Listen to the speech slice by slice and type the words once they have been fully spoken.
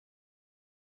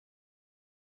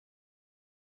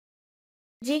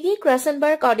Ziggy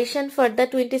Krassenberg auditioned for the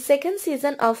 22nd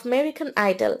season of American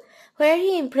Idol, where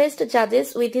he impressed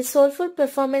judges with his soulful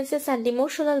performances and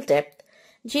emotional depth.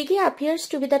 Ziggy appears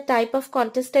to be the type of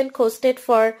contestant hosted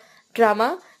for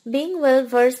drama, being well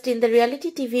versed in the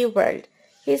reality TV world.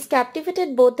 He has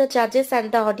captivated both the judges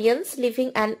and the audience,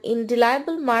 leaving an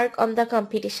indelible mark on the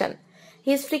competition.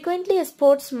 He frequently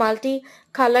sports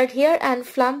multi-colored hair and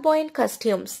flamboyant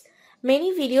costumes.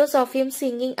 Many videos of him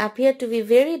singing appear to be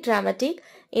very dramatic.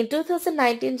 In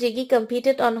 2019, Ziggy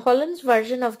competed on Holland's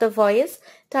version of The Voice,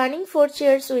 turning 4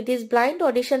 cheers with his blind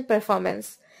audition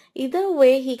performance. Either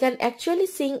way, he can actually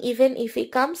sing even if he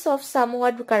comes off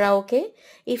somewhat karaoke.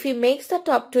 If he makes the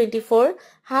top 24,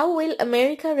 how will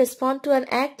America respond to an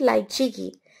act like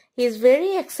Ziggy? He is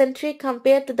very eccentric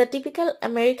compared to the typical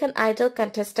American Idol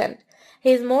contestant.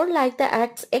 He is more like the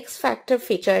act's X Factor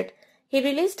featured. He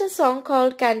released a song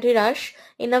called Candy Rush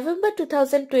in November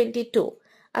 2022.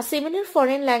 A similar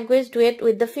foreign language duet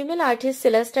with the female artist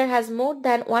Celeste has more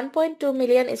than 1.2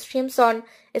 million streams on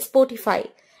Spotify.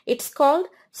 It's called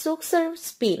Successor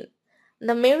Spin.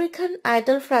 The American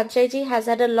Idol franchise has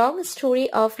had a long story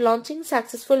of launching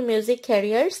successful music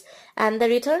careers, and the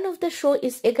return of the show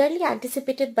is eagerly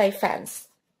anticipated by fans.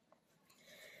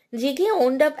 Ziggy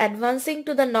wound up advancing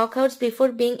to the knockouts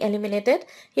before being eliminated.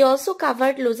 He also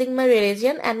covered Losing My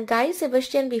Religion and Guy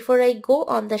Sebastian Before I Go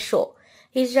on the show.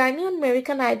 His journey on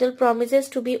American Idol promises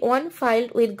to be one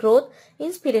filled with growth,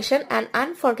 inspiration, and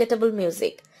unforgettable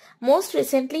music. Most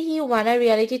recently, he won a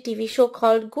reality TV show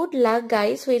called Good Luck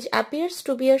Guys, which appears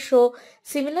to be a show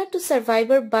similar to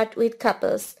Survivor but with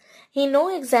couples. He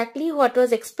knew exactly what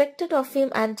was expected of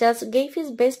him and just gave his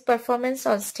best performance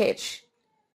on stage.